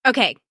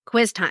Okay,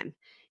 quiz time.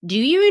 Do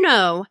you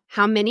know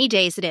how many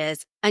days it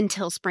is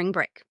until spring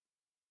break?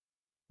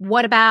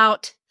 What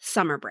about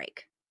summer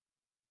break?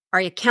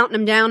 Are you counting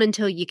them down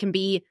until you can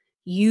be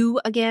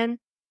you again?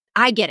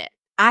 I get it.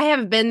 I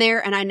have been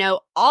there and I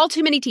know all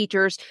too many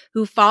teachers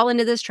who fall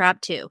into this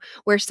trap too,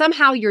 where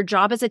somehow your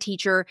job as a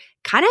teacher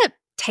kind of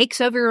takes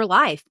over your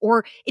life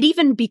or it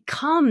even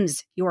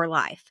becomes your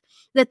life.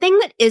 The thing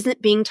that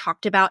isn't being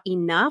talked about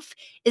enough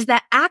is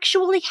that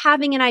actually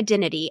having an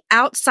identity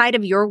outside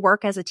of your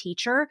work as a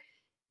teacher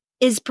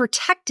is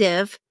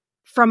protective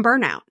from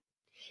burnout.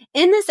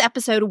 In this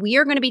episode, we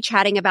are going to be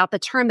chatting about the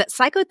term that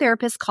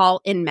psychotherapists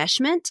call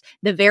enmeshment,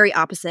 the very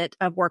opposite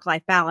of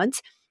work-life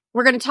balance.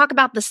 We're going to talk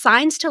about the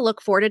signs to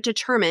look for to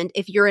determine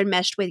if you're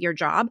enmeshed with your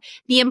job,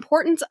 the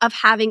importance of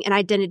having an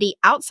identity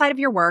outside of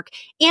your work,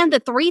 and the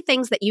 3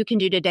 things that you can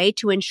do today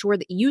to ensure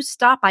that you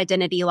stop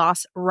identity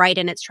loss right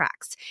in its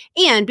tracks.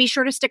 And be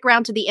sure to stick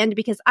around to the end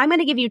because I'm going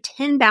to give you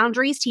 10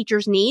 boundaries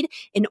teachers need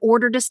in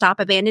order to stop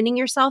abandoning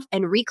yourself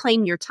and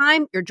reclaim your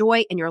time, your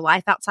joy, and your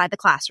life outside the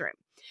classroom.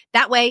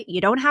 That way, you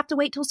don't have to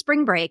wait till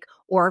spring break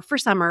or for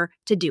summer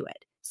to do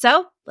it.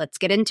 So let's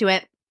get into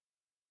it.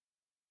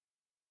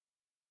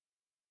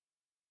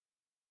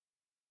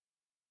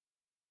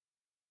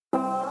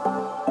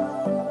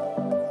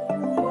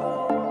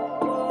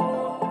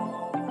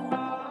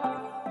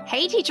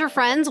 Hey, teacher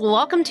friends.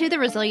 Welcome to the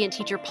Resilient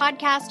Teacher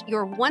Podcast,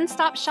 your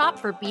one-stop shop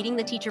for beating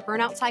the teacher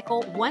burnout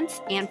cycle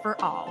once and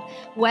for all.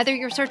 Whether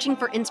you're searching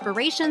for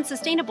inspiration,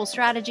 sustainable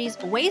strategies,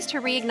 ways to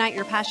reignite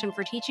your passion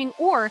for teaching,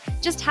 or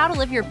just how to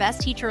live your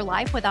best teacher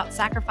life without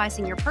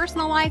sacrificing your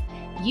personal life,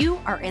 you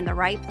are in the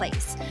right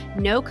place.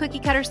 No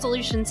cookie-cutter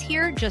solutions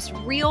here, just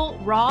real,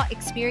 raw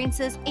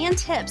experiences and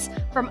tips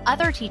from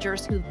other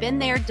teachers who've been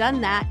there,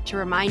 done that, to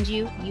remind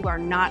you you are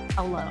not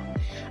alone.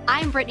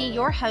 I'm Brittany,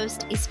 your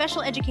host, a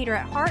special educator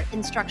at heart,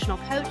 instructional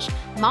coach,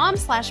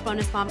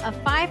 mom/bonus mom of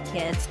 5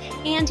 kids,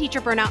 and teacher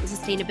burnout and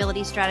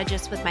sustainability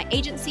strategist with my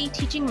agency,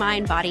 Teaching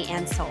Mind, Body,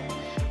 and Soul.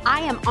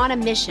 I am on a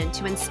mission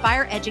to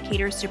inspire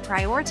educators to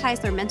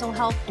prioritize their mental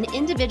health and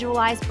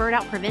individualize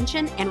burnout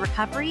prevention and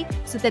recovery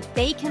so that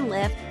they can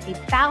live a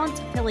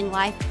balanced, fulfilling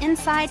life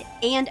inside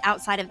and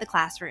outside of the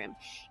classroom.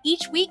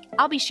 Each week,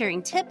 I'll be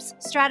sharing tips,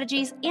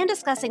 strategies, and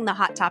discussing the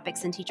hot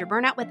topics in teacher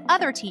burnout with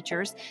other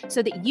teachers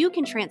so that you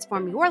can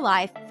transform your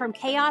life from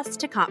chaos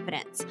to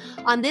confidence.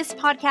 On this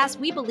podcast,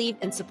 we believe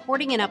in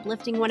supporting and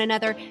uplifting one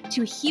another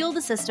to heal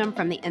the system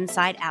from the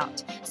inside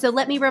out. So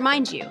let me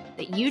remind you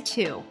that you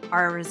too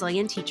are a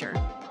resilient teacher.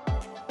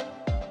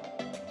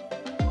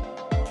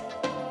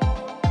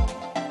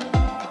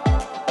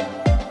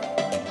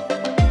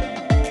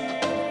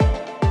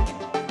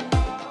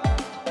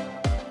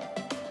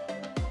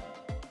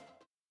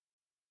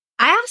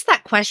 I asked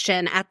that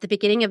question at the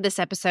beginning of this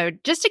episode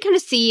just to kind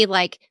of see,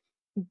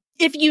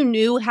 if you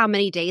knew how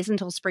many days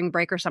until spring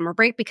break or summer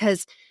break,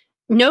 because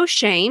no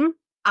shame,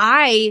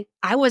 I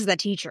was the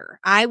teacher.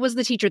 I was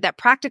the teacher that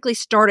practically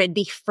started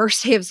the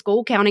first day of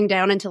school counting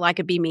down until I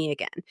could be me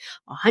again.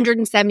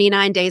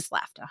 179 days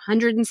left,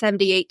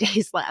 178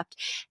 days left.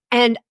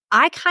 And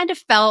I kind of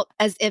felt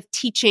as if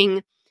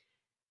teaching,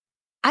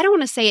 I don't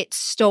want to say it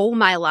stole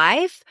my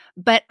life,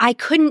 but I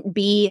couldn't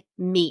be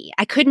me.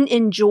 I couldn't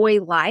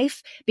enjoy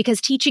life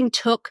because teaching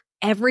took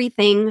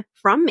everything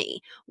from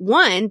me.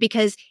 One,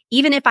 because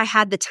even if I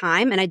had the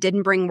time and I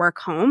didn't bring work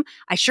home,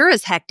 I sure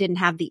as heck didn't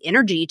have the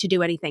energy to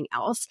do anything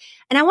else.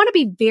 And I want to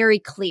be very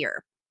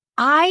clear.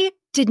 I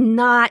did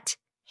not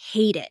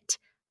hate it.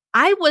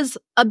 I was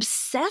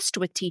obsessed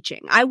with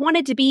teaching. I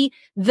wanted to be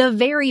the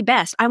very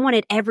best. I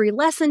wanted every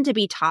lesson to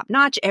be top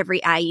notch,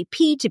 every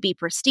IEP to be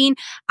pristine.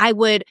 I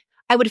would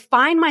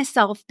find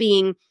myself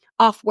being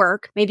off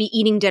work, maybe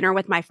eating dinner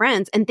with my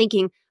friends and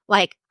thinking,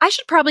 I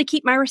should probably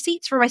keep my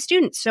receipts for my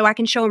students so I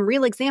can show them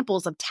real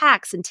examples of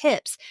tacks and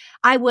tips.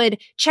 I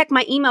would check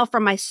my email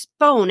from my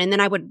phone and then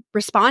I would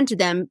respond to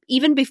them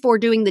even before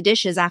doing the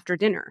dishes after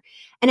dinner.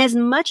 And as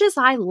much as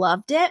I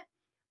loved it,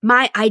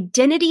 my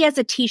identity as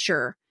a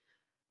teacher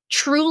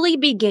truly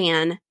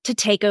began to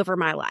take over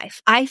my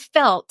life. I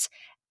felt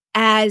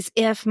as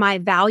if my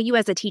value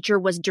as a teacher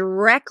was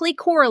directly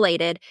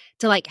correlated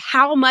to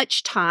how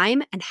much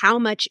time and how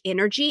much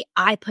energy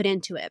I put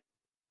into it.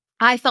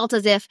 I felt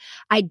as if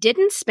I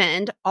didn't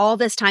spend all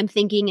this time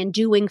thinking and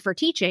doing for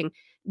teaching,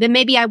 then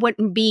maybe I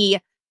wouldn't be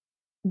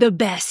the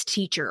best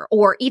teacher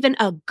or even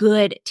a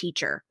good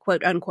teacher,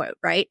 quote unquote,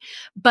 right?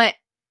 But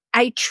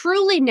I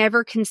truly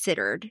never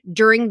considered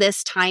during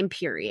this time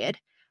period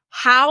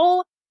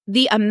how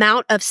the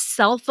amount of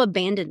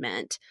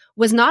self-abandonment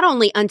was not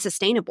only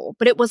unsustainable,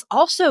 but it was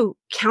also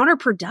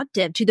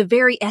counterproductive to the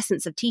very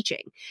essence of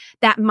teaching.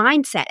 That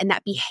mindset and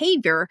that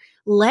behavior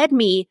led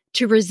me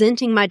to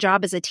resenting my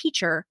job as a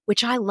teacher,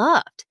 which I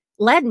loved,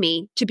 led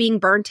me to being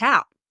burnt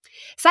out.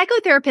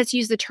 Psychotherapists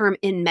use the term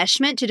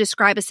enmeshment to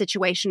describe a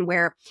situation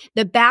where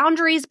the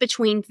boundaries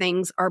between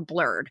things are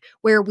blurred,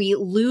 where we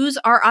lose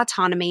our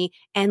autonomy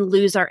and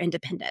lose our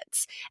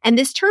independence. And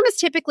this term is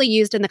typically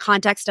used in the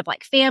context of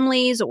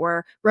families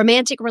or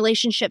romantic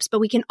relationships, but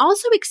we can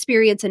also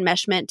experience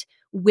enmeshment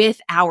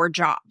with our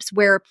jobs,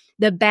 where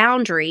the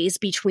boundaries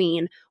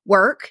between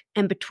work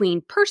and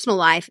between personal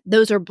life,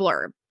 those are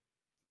blurred.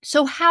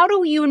 So how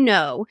do you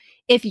know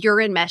if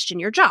you're enmeshed in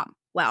your job?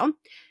 Well,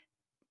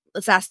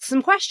 let's ask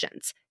some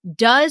questions.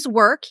 Does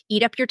work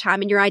eat up your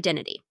time and your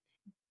identity?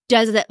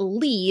 Does it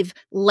leave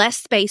less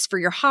space for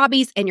your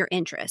hobbies and your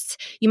interests?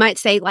 You might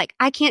say, like,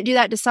 I can't do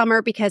that this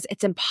summer because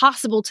it's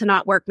impossible to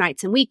not work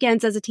nights and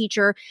weekends as a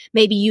teacher.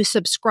 Maybe you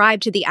subscribe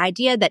to the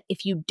idea that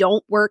if you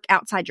don't work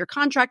outside your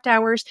contract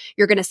hours,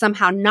 you're going to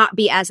somehow not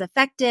be as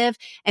effective.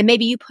 And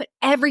maybe you put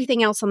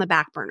everything else on the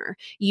back burner.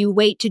 You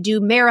wait to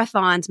do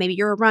marathons. Maybe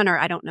you're a runner.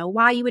 I don't know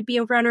why you would be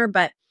a runner,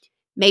 but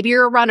maybe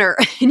you're a runner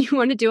and you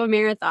want to do a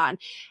marathon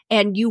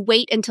and you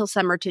wait until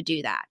summer to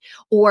do that,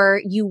 or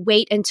you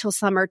wait until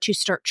summer to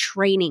start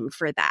training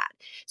for that.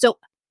 So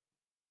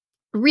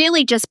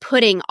really just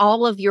putting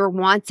all of your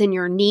wants and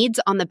your needs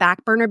on the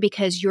back burner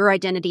because your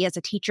identity as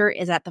a teacher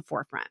is at the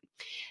forefront.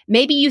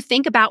 Maybe you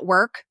think about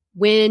work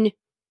when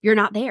you're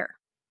not there.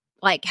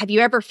 Like, have you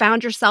ever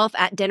found yourself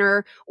at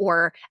dinner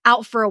or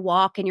out for a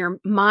walk and your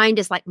mind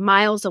is like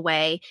miles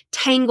away,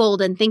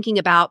 tangled and thinking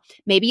about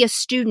maybe a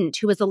student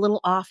who was a little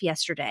off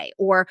yesterday,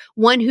 or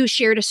one who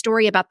shared a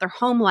story about their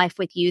home life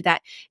with you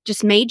that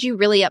just made you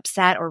really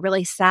upset or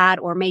really sad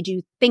or made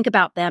you think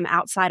about them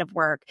outside of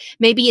work?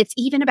 Maybe it's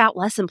even about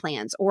lesson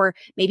plans or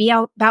maybe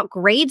about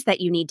grades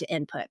that you need to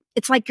input.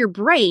 It's like your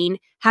brain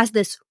has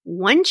this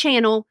one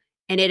channel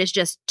and it is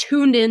just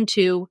tuned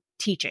into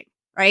teaching,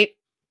 right?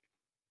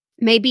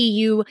 Maybe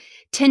you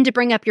tend to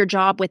bring up your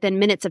job within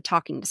minutes of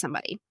talking to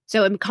somebody.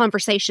 So in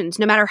conversations,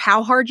 no matter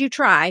how hard you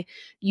try,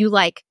 you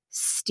like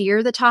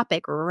steer the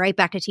topic right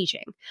back to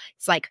teaching.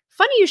 It's like,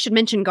 funny you should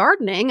mention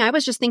gardening. I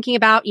was just thinking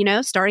about,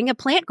 starting a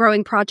plant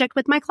growing project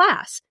with my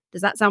class.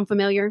 Does that sound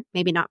familiar?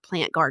 Maybe not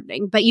plant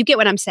gardening, but you get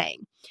what I'm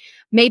saying.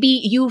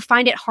 Maybe you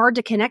find it hard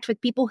to connect with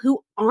people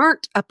who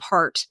aren't a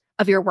part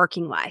of your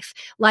working life.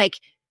 Like,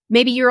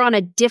 maybe you're on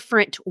a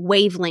different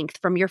wavelength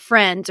from your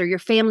friends or your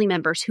family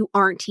members who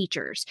aren't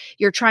teachers.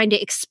 You're trying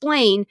to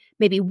explain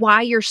maybe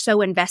why you're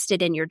so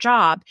invested in your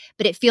job,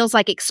 but it feels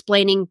like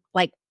explaining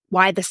like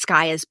why the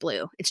sky is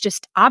blue. It's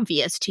just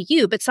obvious to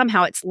you, but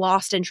somehow it's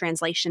lost in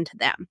translation to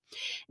them.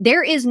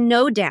 There is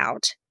no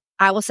doubt,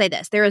 I will say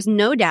this, there is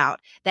no doubt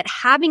that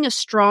having a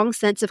strong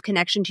sense of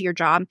connection to your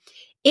job,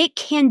 it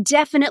can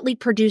definitely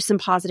produce some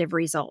positive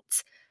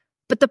results.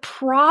 But the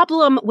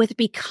problem with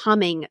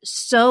becoming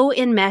so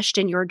enmeshed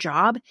in your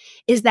job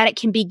is that it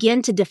can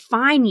begin to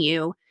define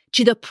you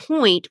to the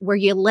point where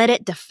you let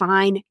it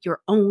define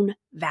your own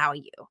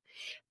value.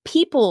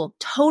 People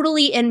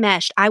totally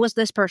enmeshed, I was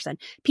this person,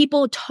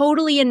 people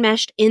totally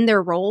enmeshed in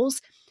their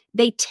roles,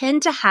 they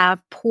tend to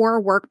have poor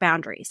work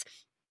boundaries.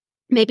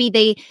 Maybe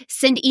they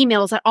send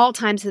emails at all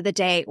times of the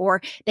day,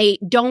 or they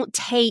don't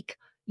take,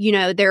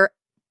 their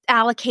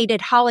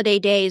allocated holiday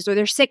days or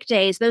their sick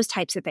days, those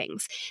types of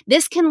things.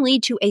 This can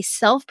lead to a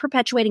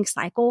self-perpetuating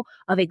cycle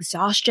of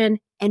exhaustion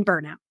and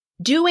burnout.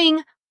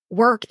 Doing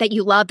work that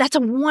you love, that's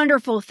a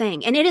wonderful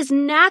thing. And it is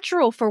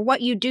natural for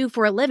what you do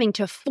for a living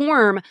to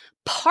form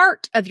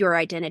part of your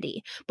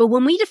identity. But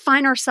when we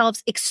define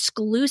ourselves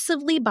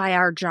exclusively by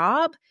our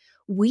job,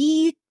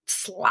 we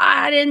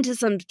slide into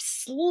some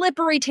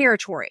slippery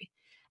territory.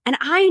 And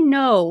I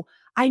know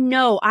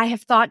I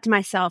have thought to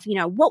myself,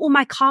 what will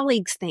my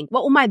colleagues think?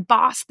 What will my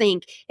boss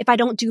think if I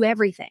don't do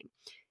everything?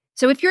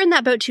 So if you're in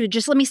that boat too,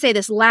 just let me say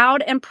this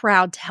loud and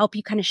proud to help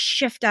you kind of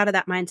shift out of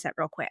that mindset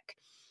real quick.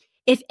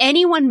 If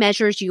anyone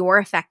measures your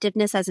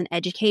effectiveness as an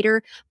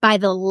educator by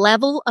the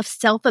level of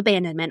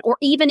self-abandonment, or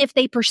even if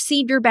they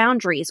perceive your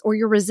boundaries or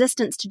your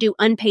resistance to do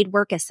unpaid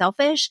work as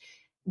selfish,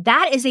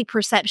 that is a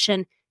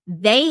perception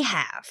they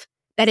have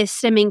that is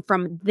stemming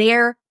from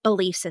their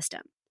belief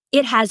system.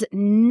 It has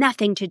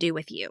nothing to do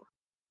with you.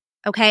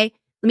 Okay?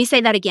 Let me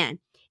say that again.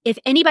 If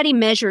anybody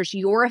measures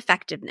your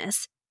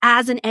effectiveness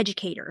as an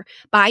educator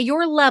by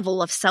your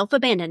level of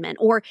self-abandonment,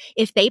 or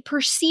if they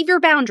perceive your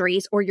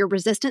boundaries or your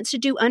resistance to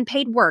do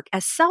unpaid work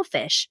as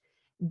selfish,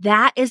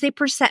 that is a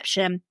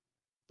perception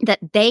that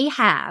they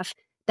have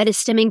that is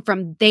stemming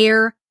from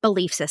their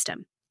belief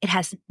system. It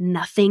has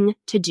nothing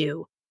to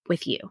do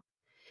with you.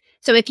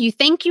 So if you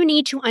think you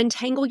need to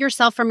untangle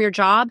yourself from your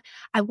job,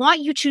 I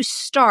want you to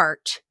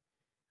start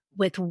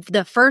with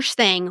the first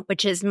thing,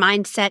 which is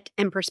mindset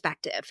and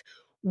perspective.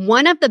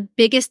 One of the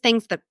biggest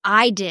things that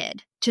I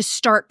did to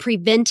start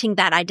preventing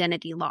that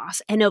identity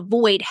loss and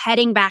avoid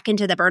heading back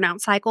into the burnout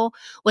cycle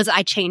was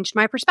I changed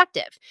my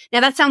perspective.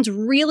 Now that sounds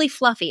really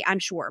fluffy, I'm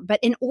sure, but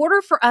in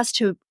order for us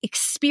to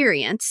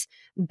experience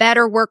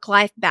better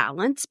work-life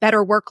balance,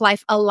 better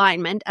work-life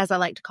alignment, as I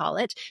like to call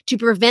it, to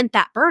prevent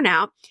that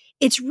burnout,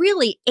 it's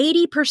really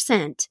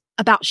 80%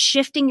 about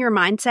shifting your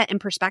mindset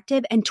and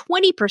perspective and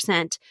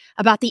 20%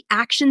 about the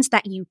actions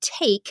that you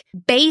take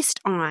based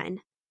on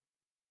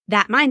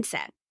that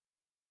mindset.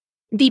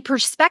 The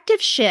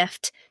perspective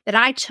shift that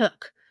I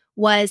took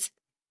was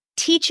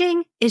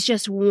teaching is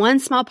just one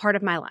small part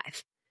of my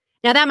life.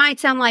 Now that might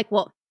sound like,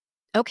 well,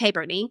 okay,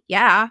 Brittany,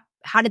 yeah,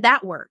 how did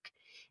that work?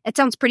 It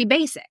sounds pretty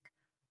basic.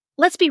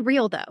 Let's be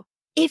real though.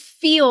 it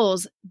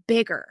feels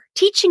bigger.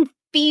 Teaching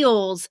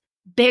feels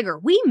bigger.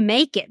 We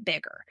make it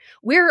bigger.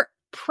 We're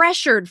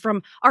pressured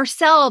from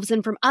ourselves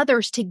and from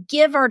others to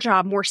give our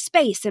job more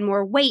space and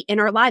more weight in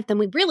our life than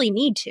we really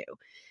need to.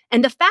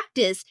 And the fact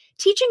is,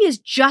 teaching is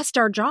just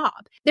our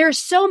job. There's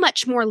so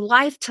much more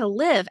life to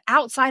live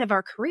outside of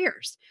our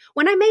careers.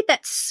 When I made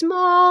that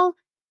small,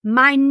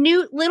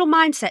 minute little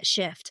mindset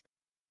shift,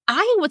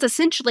 I was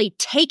essentially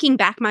taking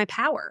back my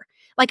power.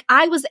 Like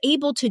I was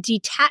able to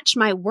detach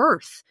my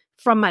worth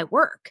from my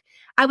work.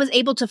 I was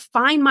able to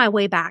find my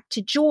way back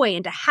to joy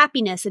and to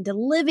happiness and to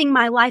living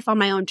my life on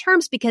my own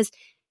terms because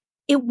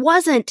it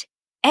wasn't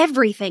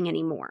everything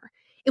anymore.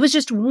 It was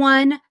just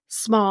one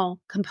small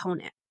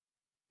component.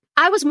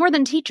 I was more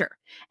than a teacher,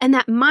 and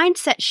that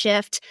mindset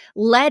shift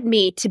led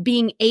me to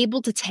being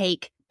able to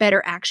take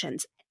better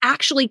actions,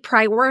 actually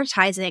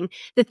prioritizing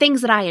the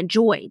things that I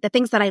enjoy, the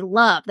things that I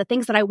love, the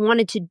things that I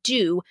wanted to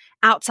do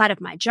outside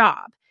of my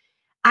job.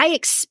 I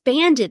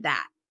expanded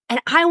that. And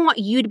I want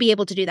you to be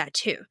able to do that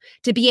too,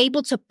 to be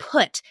able to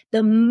put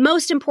the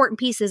most important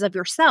pieces of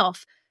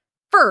yourself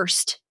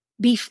first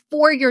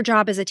before your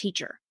job as a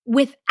teacher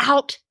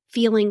without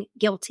feeling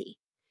guilty.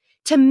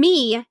 To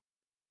me,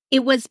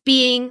 it was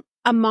being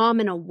a mom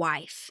and a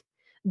wife.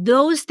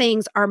 Those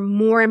things are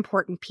more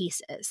important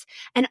pieces.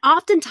 And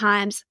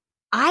oftentimes,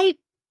 I'm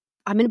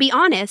going to be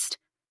honest,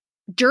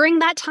 during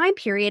that time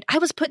period, I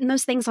was putting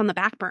those things on the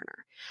back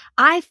burner.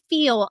 I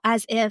feel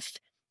as if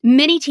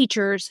many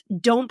teachers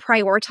don't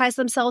prioritize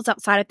themselves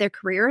outside of their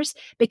careers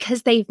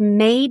because they've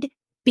made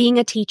being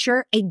a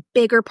teacher a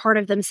bigger part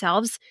of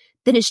themselves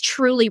than is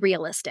truly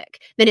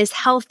realistic, than is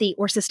healthy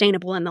or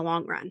sustainable in the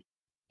long run.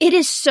 It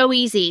is so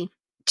easy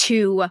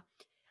to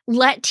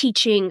let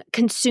teaching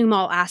consume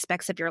all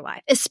aspects of your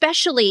life,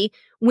 especially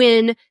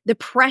when the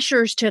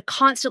pressures to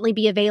constantly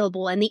be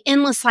available and the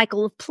endless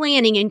cycle of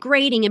planning and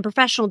grading and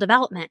professional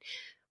development.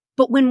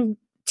 But when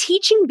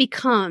teaching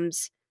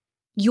becomes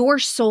your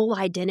sole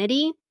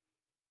identity,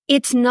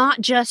 it's not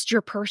just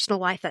your personal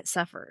life that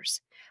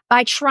suffers.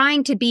 By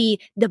trying to be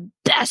the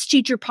best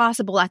teacher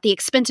possible at the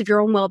expense of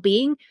your own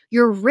well-being,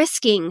 you're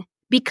risking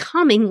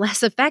becoming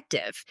less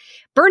effective.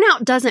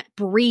 Burnout doesn't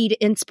breed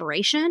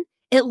inspiration.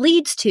 It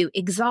leads to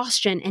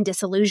exhaustion and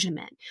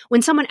disillusionment.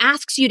 When someone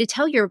asks you to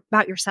tell you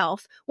about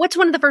yourself, what's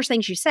one of the first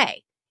things you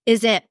say?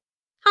 Is it,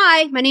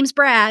 "Hi, my name's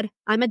Brad.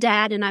 I'm a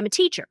dad and I'm a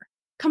teacher."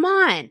 Come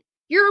on,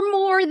 you're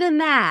more than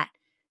that.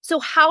 So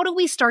how do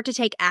we start to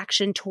take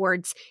action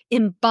towards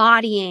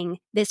embodying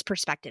this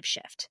perspective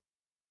shift?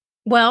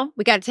 Well,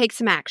 we got to take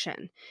some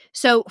action.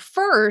 So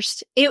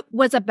first, it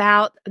was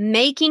about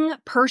making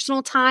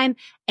personal time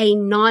a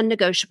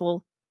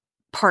non-negotiable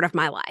part of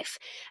my life.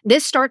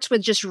 This starts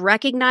with just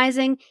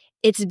recognizing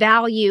its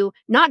value,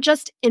 not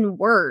just in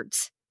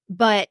words,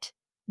 but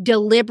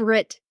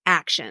deliberate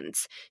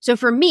actions. So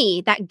for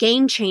me, that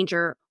game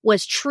changer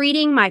was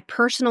treating my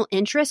personal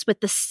interests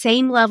with the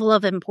same level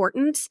of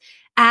importance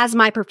as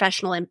my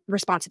professional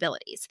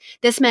responsibilities.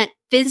 This meant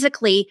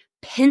physically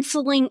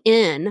penciling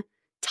in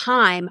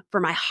time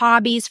for my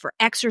hobbies, for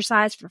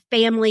exercise, for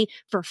family,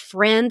 for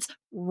friends,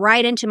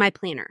 right into my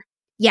planner.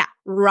 Yeah,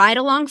 right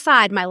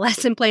alongside my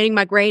lesson planning,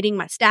 my grading,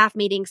 my staff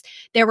meetings,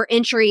 there were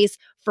entries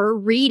for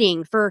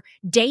reading, for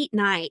date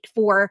night,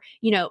 for,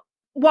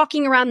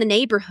 walking around the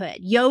neighborhood,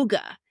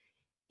 yoga.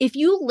 If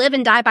you live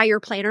and die by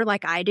your planner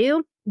like I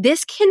do,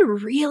 this can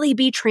really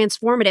be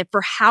transformative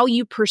for how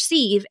you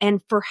perceive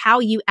and for how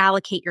you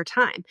allocate your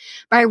time.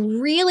 By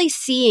really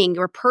seeing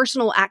your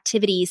personal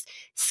activities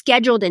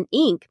scheduled in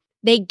ink,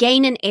 they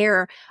gain an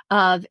air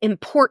of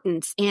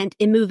importance and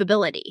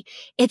immovability.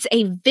 It's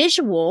a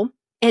visual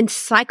and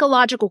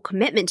psychological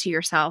commitment to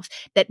yourself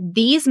that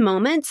these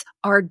moments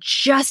are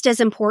just as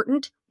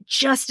important,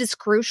 just as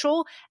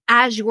crucial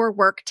as your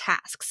work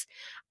tasks.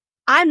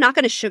 I'm not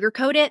going to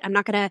sugarcoat it. I'm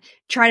not going to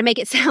try to make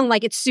it sound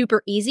like it's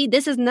super easy.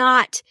 This is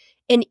not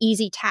an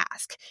easy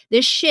task.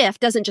 This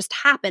shift doesn't just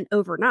happen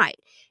overnight.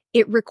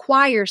 It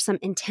requires some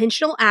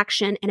intentional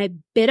action and a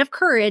bit of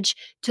courage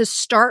to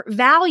start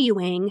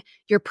valuing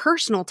your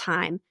personal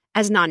time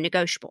as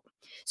non-negotiable.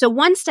 So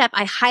one step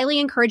I highly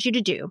encourage you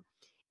to do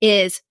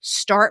is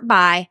start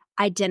by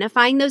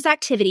identifying those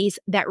activities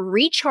that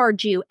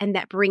recharge you and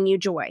that bring you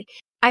joy.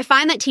 I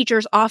find that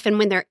teachers often,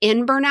 when they're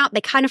in burnout,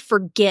 they kind of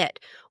forget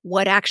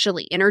what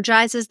actually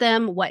energizes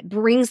them, what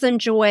brings them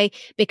joy,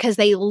 because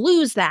they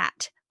lose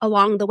that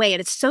along the way. And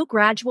it's so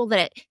gradual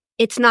that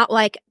it's not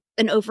like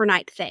an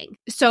overnight thing.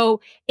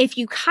 So if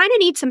you kind of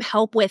need some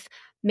help with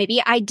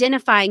maybe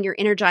identifying your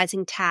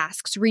energizing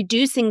tasks,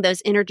 reducing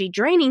those energy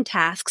draining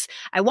tasks,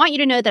 I want you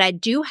to know that I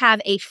do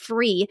have a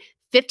free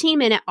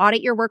 15-minute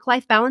Audit Your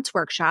Work-Life Balance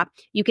workshop.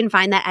 You can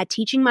find that at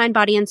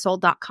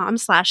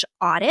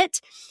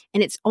teachingmindbodyandsoul.com/audit.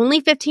 And it's only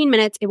 15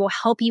 minutes. It will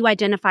help you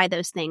identify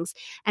those things.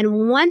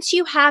 And once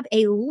you have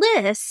a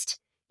list,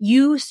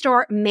 you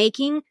start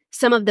making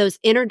some of those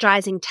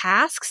energizing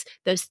tasks,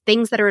 those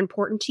things that are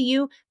important to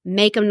you,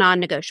 make them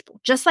non-negotiable,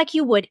 just like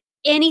you would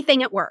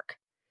anything at work.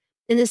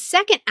 And the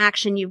second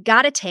action you've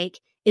got to take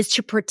is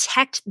to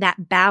protect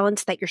that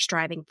balance that you're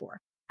striving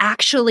for.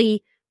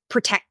 Actually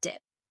protect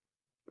it.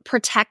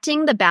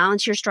 protecting the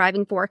balance you're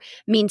striving for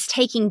means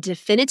taking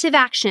definitive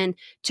action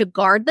to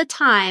guard the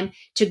time,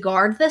 to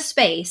guard the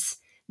space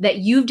that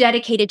you've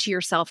dedicated to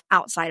yourself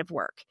outside of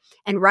work.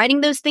 And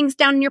writing those things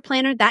down in your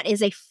planner, that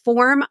is a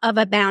form of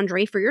a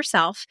boundary for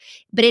yourself,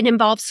 but it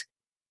involves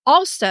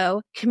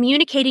also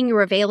communicating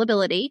your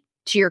availability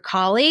to your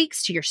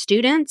colleagues, to your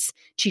students,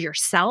 to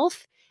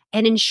yourself,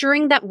 and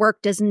ensuring that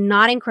work does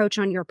not encroach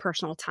on your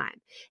personal time.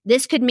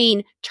 This could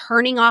mean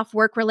turning off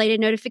work-related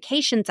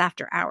notifications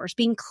after hours,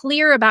 being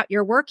clear about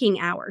your working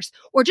hours,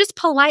 or just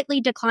politely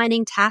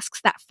declining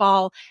tasks that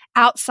fall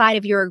outside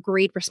of your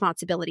agreed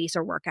responsibilities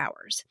or work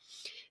hours.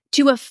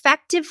 To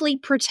effectively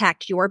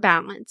protect your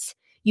balance,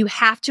 you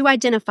have to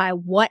identify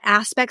what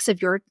aspects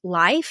of your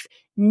life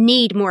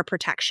need more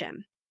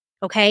protection.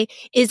 Okay?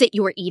 Is it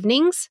your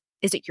evenings?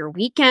 Is it your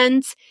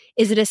weekends?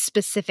 Is it a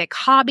specific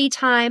hobby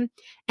time?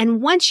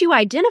 And once you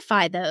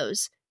identify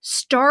those,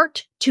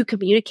 start to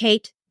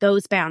communicate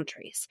those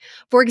boundaries.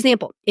 For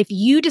example, if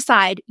you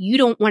decide you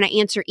don't want to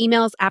answer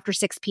emails after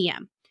 6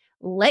 p.m.,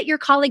 let your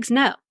colleagues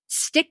know.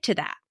 Stick to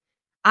that.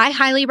 I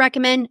highly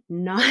recommend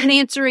not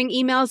answering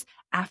emails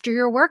after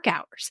your work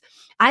hours.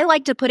 I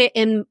like to put it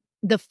in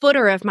the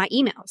footer of my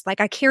emails.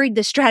 Like I carried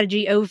this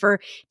strategy over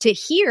to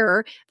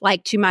here,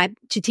 like to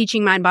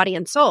teaching mind, body,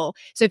 and soul.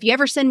 So if you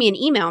ever send me an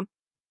email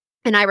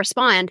and I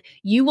respond,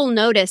 you will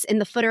notice in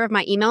the footer of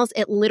my emails,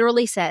 it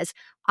literally says,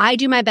 I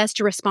do my best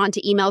to respond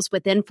to emails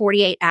within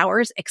 48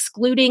 hours,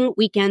 excluding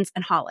weekends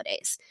and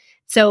holidays.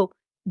 So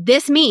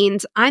this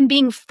means I'm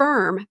being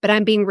firm, but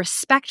I'm being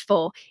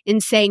respectful in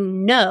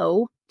saying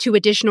no to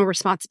additional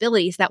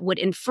responsibilities that would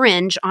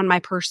infringe on my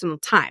personal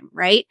time,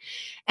 right?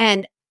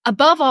 And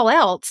above all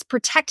else,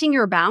 protecting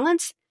your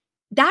balance,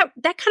 that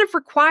kind of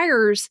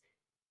requires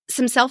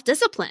some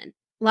self-discipline.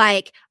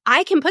 Like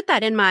I can put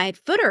that in my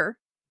footer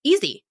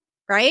easy,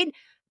 right?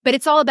 But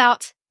it's all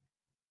about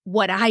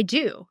what I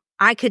do.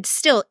 I could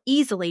still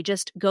easily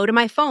just go to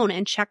my phone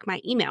and check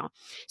my email.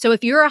 So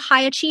if you're a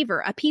high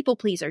achiever, a people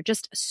pleaser,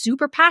 just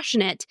super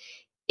passionate,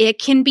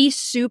 it can be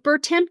super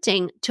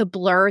tempting to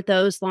blur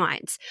those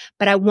lines.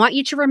 But I want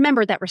you to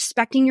remember that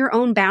respecting your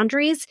own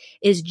boundaries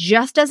is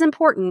just as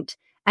important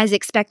as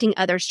expecting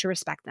others to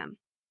respect them.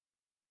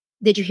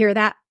 Did you hear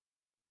that?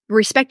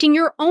 Respecting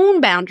your own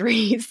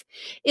boundaries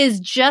is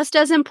just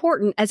as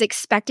important as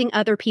expecting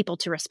other people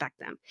to respect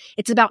them.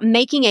 It's about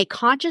making a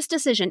conscious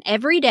decision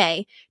every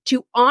day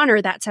to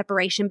honor that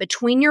separation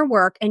between your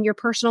work and your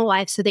personal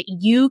life so that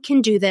you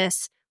can do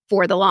this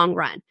for the long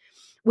run.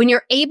 When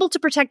you're able to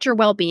protect your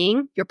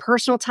well-being, your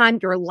personal time,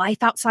 your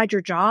life outside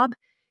your job,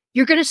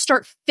 you're going to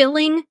start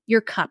filling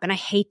your cup. And I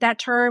hate that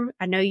term.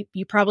 I know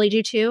you probably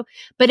do too.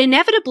 But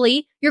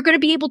inevitably, you're going to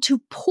be able to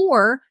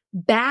pour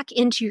back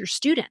into your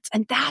students.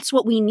 And that's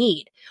what we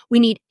need. We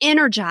need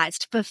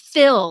energized,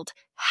 fulfilled,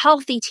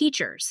 healthy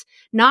teachers,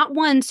 not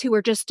ones who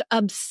are just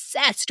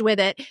obsessed with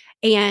it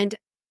and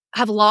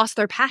have lost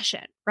their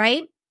passion,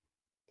 right?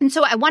 And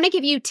so I want to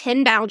give you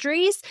 10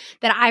 boundaries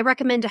that I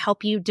recommend to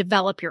help you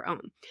develop your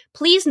own.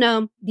 Please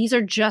know these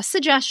are just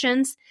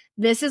suggestions.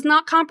 This is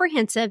not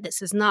comprehensive.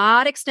 This is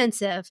not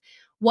extensive.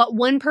 What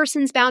one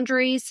person's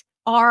boundaries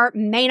are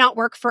may not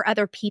work for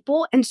other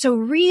people. And so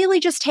really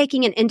just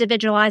taking an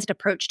individualized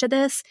approach to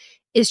this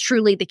is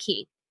truly the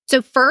key.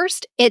 So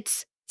first,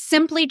 it's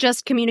simply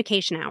just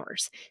communication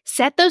hours.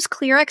 Set those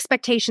clear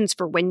expectations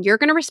for when you're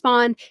going to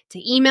respond to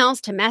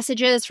emails, to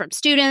messages from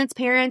students,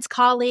 parents,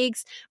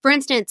 colleagues. For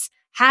instance,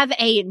 have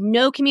a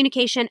no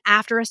communication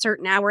after a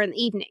certain hour in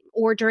the evening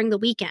or during the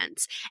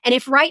weekends. And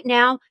if right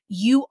now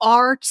you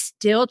are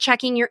still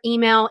checking your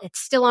email, it's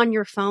still on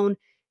your phone,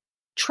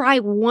 try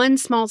one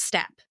small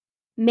step.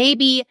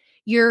 Maybe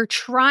you're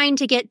trying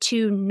to get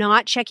to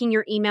not checking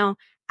your email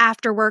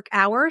after work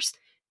hours,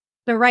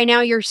 but right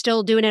now you're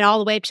still doing it all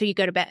the way up till you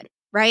go to bed,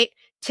 right?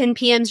 10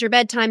 p.m. is your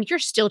bedtime. You're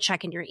still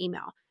checking your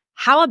email.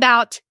 How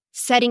about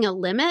setting a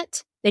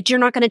limit that you're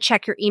not going to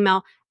check your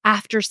email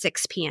after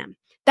 6 p.m.?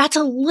 That's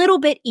a little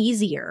bit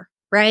easier,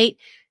 right,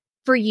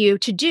 for you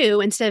to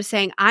do instead of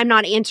saying, I'm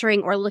not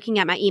answering or looking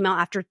at my email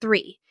after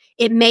 3.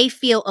 It may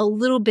feel a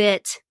little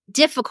bit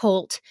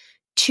difficult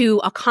to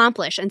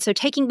accomplish. And so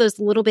taking those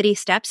little bitty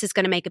steps is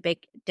going to make a big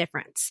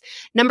difference.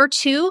 Number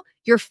 2,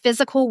 your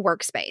physical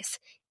workspace.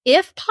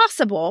 If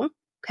possible,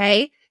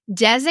 okay,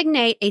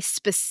 designate a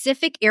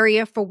specific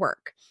area for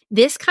work.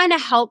 This kind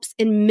of helps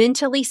in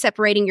mentally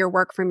separating your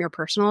work from your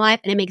personal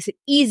life, and it makes it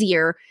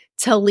easier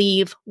to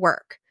leave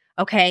work,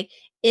 okay?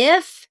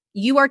 If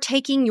you are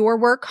taking your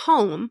work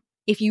home,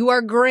 if you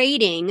are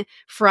grading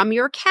from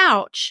your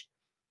couch,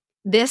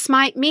 this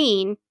might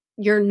mean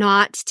you're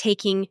not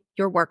taking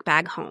your work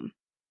bag home,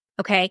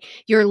 okay?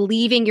 You're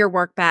leaving your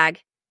work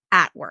bag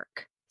at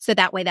work. So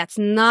that way that's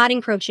not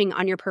encroaching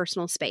on your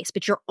personal space,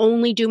 but you're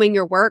only doing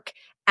your work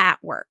at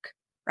work,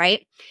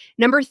 right?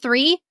 Number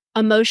 3,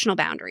 emotional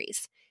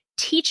boundaries.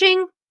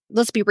 Teaching,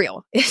 let's be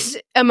real,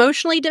 is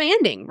emotionally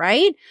demanding,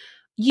 right?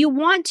 You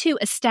want to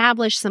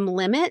establish some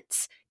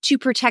limits to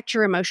protect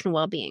your emotional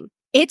well-being.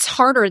 It's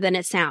harder than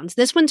it sounds.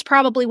 This one's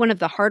probably one of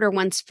the harder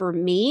ones for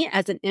me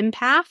as an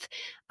empath.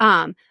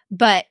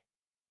 But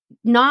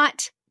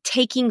not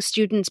taking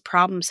students'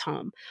 problems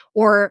home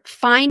or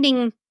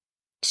finding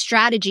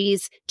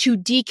strategies to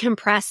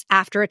decompress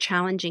after a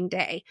challenging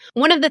day.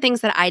 One of the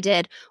things that I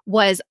did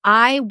was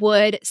I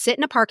would sit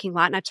in a parking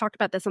lot, and I've talked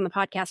about this on the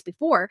podcast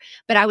before,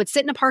 but I would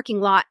sit in a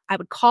parking lot, I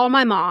would call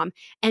my mom,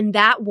 and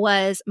that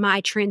was my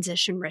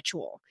transition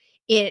ritual.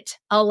 It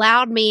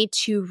allowed me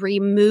to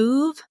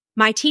remove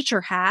my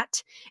teacher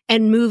hat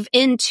and move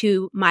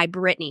into my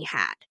Brittany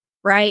hat.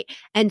 Right.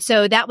 And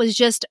so that was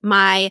just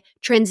my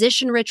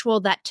transition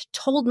ritual that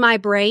told my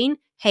brain,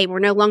 hey, we're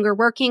no longer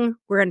working,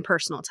 we're in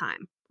personal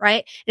time.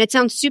 Right. And it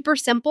sounds super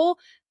simple,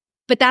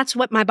 but that's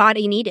what my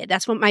body needed.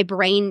 That's what my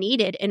brain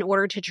needed in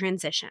order to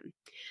transition.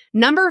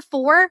 Number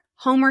 4,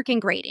 homework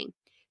and grading.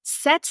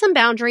 Set some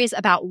boundaries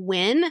about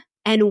when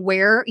and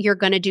where you're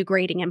going to do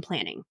grading and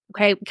planning.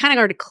 Okay. We kind of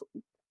already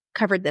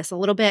covered this a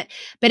little bit,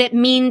 but it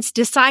means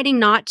deciding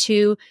not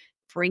to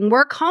bring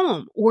work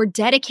home or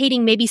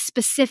dedicating maybe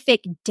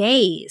specific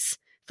days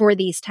for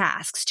these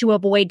tasks to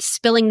avoid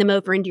spilling them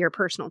over into your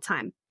personal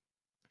time.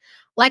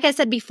 Like I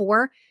said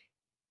before,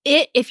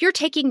 if you're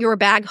taking your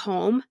bag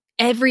home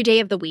every day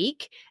of the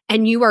week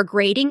and you are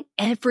grading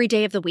every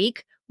day of the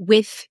week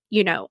with,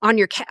 on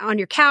your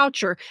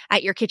couch or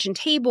at your kitchen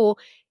table,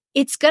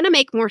 it's going to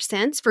make more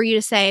sense for you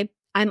to say,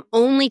 I'm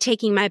only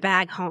taking my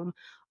bag home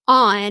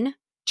on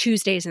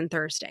Tuesdays and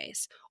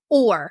Thursdays,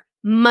 or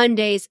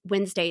Mondays,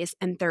 Wednesdays,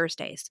 and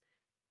Thursdays.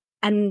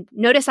 And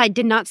notice I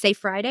did not say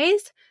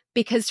Fridays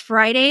because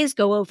Fridays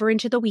go over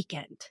into the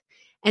weekend.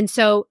 And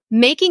so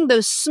making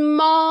those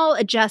small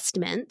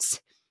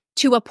adjustments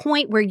to a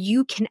point where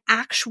you can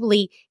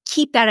actually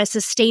keep that a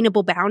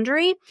sustainable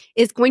boundary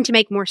is going to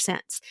make more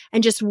sense.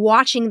 And just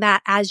watching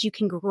that as you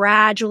can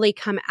gradually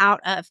come out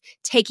of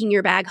taking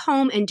your bag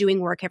home and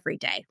doing work every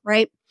day,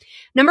 right?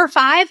 Number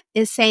 5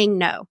 is saying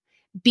no.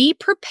 Be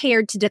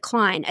prepared to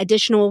decline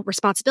additional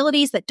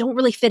responsibilities that don't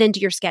really fit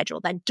into your schedule,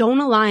 that don't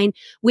align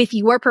with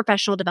your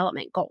professional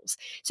development goals.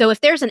 So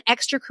if there's an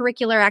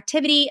extracurricular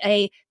activity,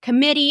 a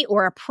committee,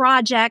 or a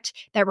project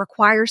that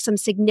requires some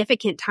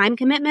significant time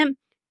commitment,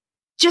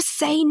 just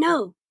say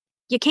no.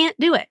 You can't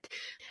do it.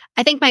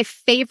 I think my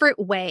favorite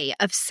way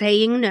of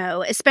saying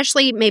no,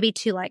 especially maybe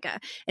to like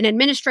an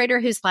administrator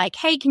who's like,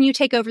 hey, can you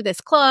take over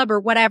this club or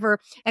whatever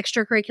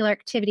extracurricular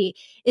activity,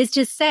 is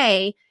to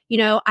say,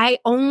 I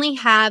only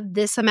have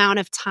this amount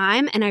of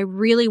time and I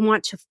really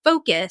want to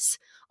focus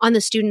on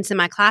the students in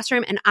my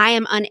classroom, and I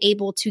am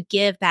unable to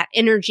give that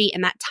energy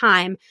and that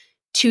time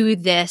to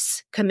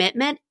this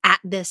commitment at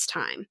this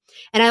time.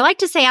 And I like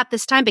to say at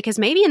this time because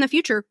maybe in the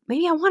future,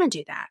 maybe I want to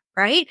do that,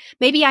 right?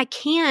 Maybe I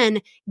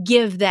can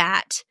give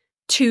that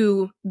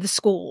to the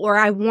school, or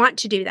I want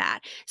to do that.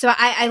 So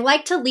I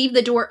like to leave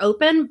the door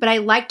open, but I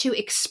like to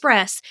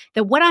express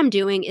that what I'm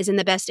doing is in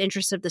the best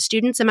interest of the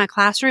students in my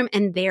classroom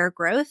and their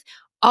growth,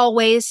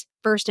 always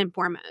first and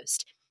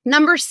foremost.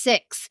 Number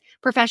 6,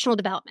 professional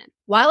development.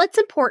 While it's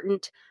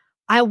important,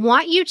 I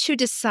want you to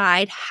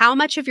decide how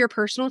much of your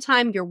personal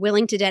time you're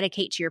willing to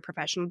dedicate to your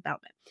professional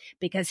development.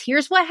 Because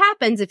here's what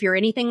happens if you're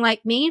anything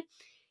like me.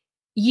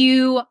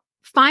 You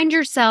find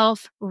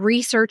yourself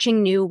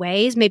researching new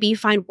ways. Maybe you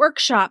find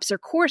workshops or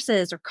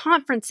courses or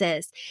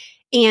conferences,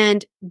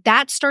 and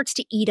that starts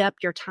to eat up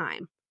your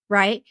time,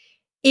 right?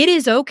 It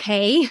is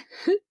okay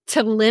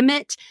to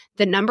limit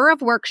the number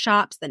of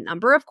workshops, the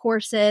number of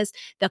courses,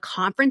 the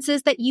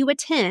conferences that you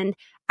attend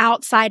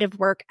outside of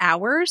work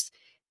hours,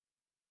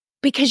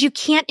 because you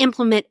can't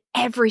implement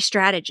every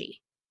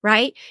strategy,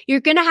 right?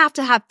 You're going to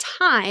have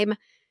time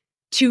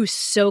to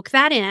soak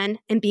that in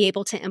and be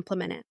able to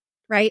implement it,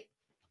 right?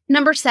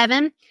 Number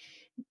 7,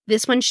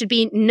 this one should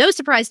be no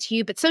surprise to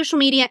you, but social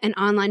media and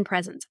online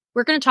presence.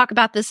 We're going to talk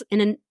about this in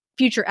a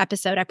future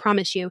episode, I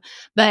promise you.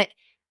 But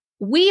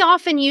we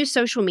often use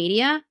social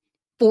media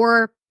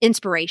for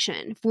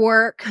inspiration,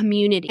 for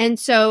community. And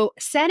so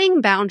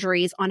setting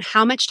boundaries on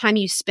how much time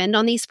you spend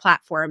on these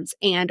platforms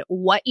and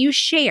what you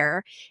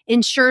share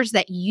ensures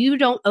that you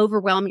don't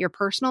overwhelm your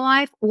personal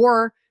life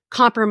or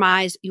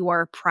compromise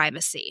your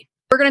privacy.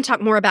 We're going to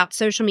talk more about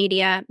social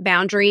media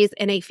boundaries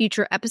in a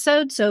future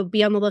episode, so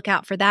be on the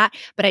lookout for that.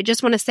 But I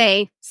just want to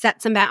say,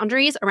 set some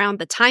boundaries around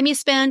the time you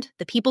spend,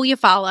 the people you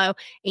follow,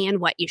 and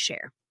what you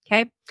share.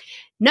 Okay.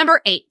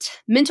 Number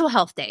 8, mental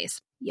health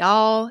days.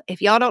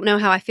 If y'all don't know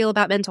how I feel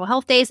about mental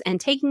health days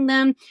and taking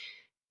them,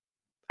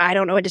 I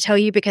don't know what to tell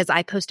you because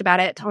I post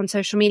about it on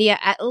social media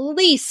at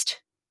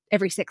least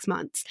every 6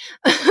 months.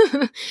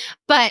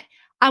 But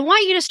I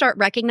want you to start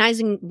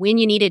recognizing when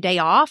you need a day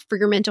off for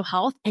your mental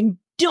health, and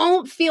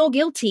don't feel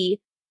guilty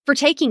for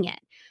taking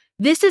it.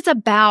 This is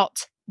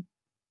about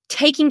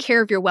taking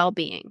care of your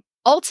well-being.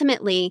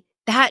 Ultimately,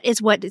 that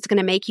is what is going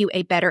to make you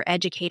a better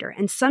educator.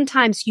 And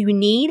sometimes you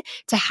need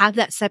to have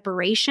that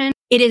separation.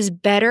 It is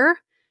better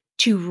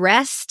to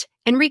rest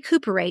and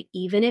recuperate,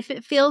 even if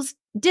it feels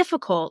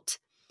difficult,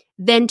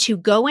 than to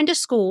go into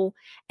school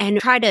and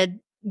try to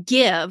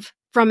give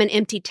from an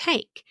empty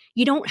tank.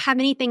 You don't have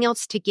anything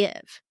else to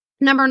give.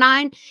 Number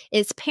 9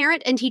 is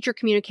parent and teacher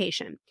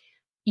communication.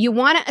 You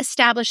want to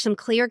establish some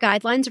clear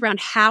guidelines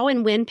around how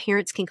and when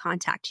parents can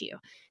contact you.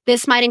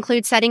 This might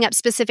include setting up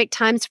specific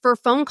times for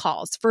phone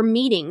calls, for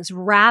meetings,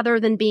 rather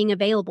than being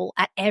available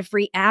at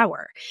every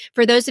hour.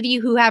 For those of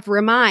you who have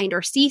Remind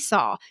or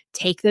Seesaw,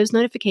 take those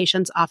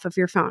notifications off of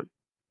your phone.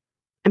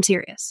 I'm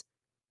serious,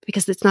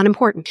 because it's not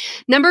important.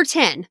 Number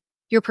 10,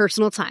 your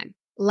personal time.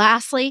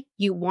 Lastly,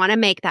 you want to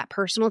make that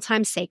personal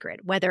time sacred,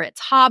 whether it's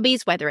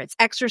hobbies, whether it's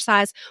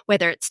exercise,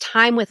 whether it's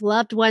time with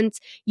loved ones.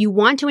 You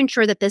want to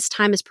ensure that this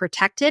time is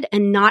protected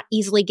and not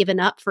easily given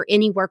up for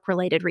any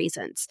work-related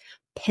reasons.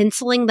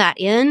 Penciling that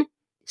in,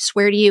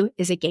 swear to you,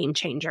 is a game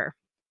changer.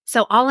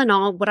 So all in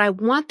all, what I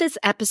want this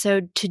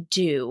episode to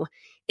do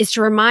is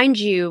to remind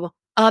you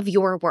of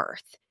your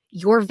worth,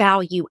 your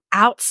value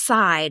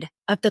outside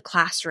of the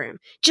classroom,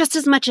 just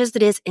as much as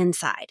it is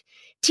inside.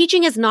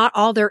 Teaching is not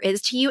all there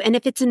is to you. And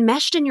if it's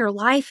enmeshed in your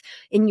life,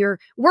 in your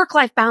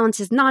work-life balance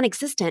is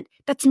non-existent,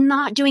 that's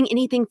not doing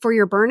anything for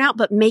your burnout,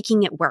 but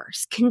making it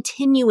worse,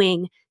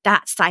 continuing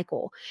that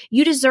cycle.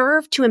 You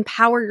deserve to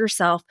empower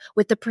yourself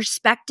with the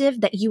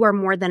perspective that you are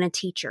more than a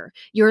teacher.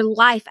 Your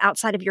life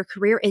outside of your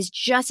career is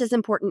just as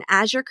important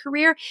as your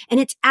career, and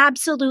it's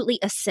absolutely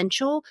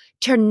essential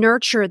to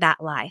nurture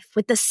that life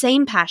with the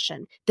same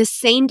passion, the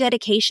same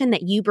dedication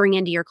that you bring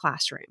into your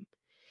classroom.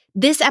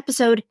 This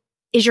episode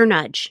is your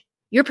nudge,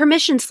 your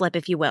permission slip,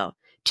 if you will,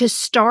 to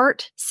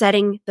start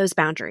setting those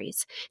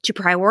boundaries, to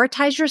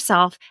prioritize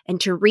yourself,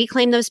 and to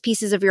reclaim those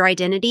pieces of your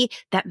identity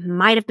that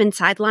might have been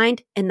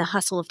sidelined in the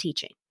hustle of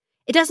teaching.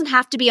 It doesn't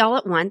have to be all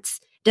at once.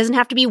 It doesn't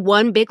have to be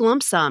one big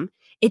lump sum.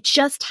 It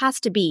just has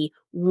to be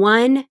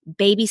one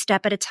baby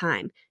step at a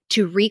time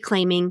to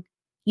reclaiming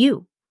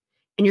you.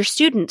 And your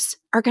students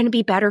are going to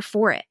be better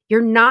for it. You're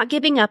not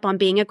giving up on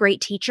being a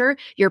great teacher.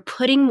 You're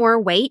putting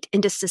more weight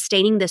into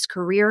sustaining this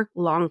career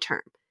long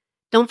term.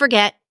 Don't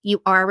forget,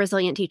 you are a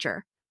resilient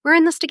teacher. We're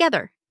in this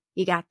together.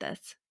 You got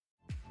this.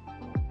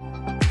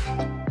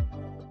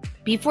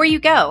 Before you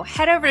go,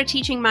 head over to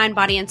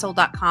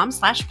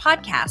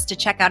teachingmindbodyandsoul.com/podcast to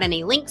check out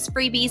any links,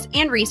 freebies,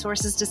 and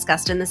resources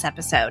discussed in this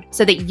episode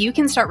so that you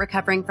can start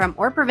recovering from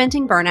or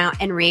preventing burnout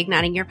and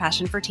reigniting your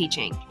passion for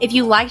teaching. If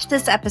you liked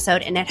this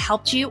episode and it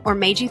helped you or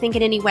made you think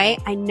in any way,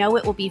 I know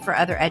it will be for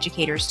other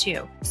educators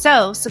too.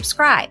 So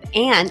subscribe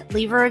and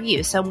leave a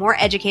review so more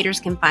educators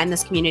can find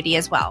this community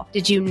as well.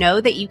 Did you know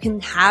that you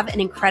can have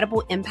an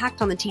incredible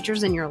impact on the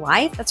teachers in your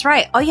life? That's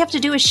right. All you have to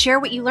do is share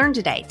what you learned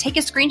today. Take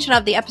a screenshot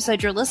of the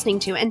episode you're listening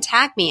to and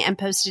tag me and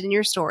post it in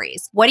your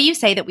stories. What do you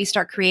say that we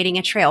start creating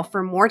a trail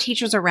for more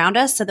teachers around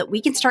us so that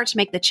we can start to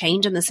make the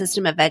change in the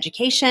system of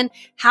education,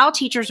 how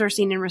teachers are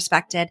seen and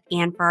respected,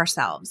 and for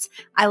ourselves?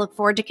 I look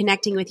forward to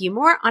connecting with you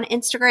more on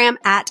Instagram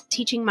at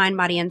Teaching Mind,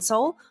 Body, and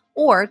Soul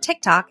or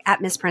TikTok at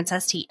Miss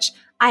Princess Teach.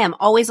 I am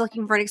always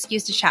looking for an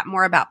excuse to chat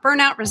more about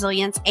burnout,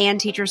 resilience, and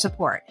teacher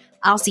support.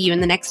 I'll see you in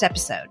the next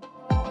episode.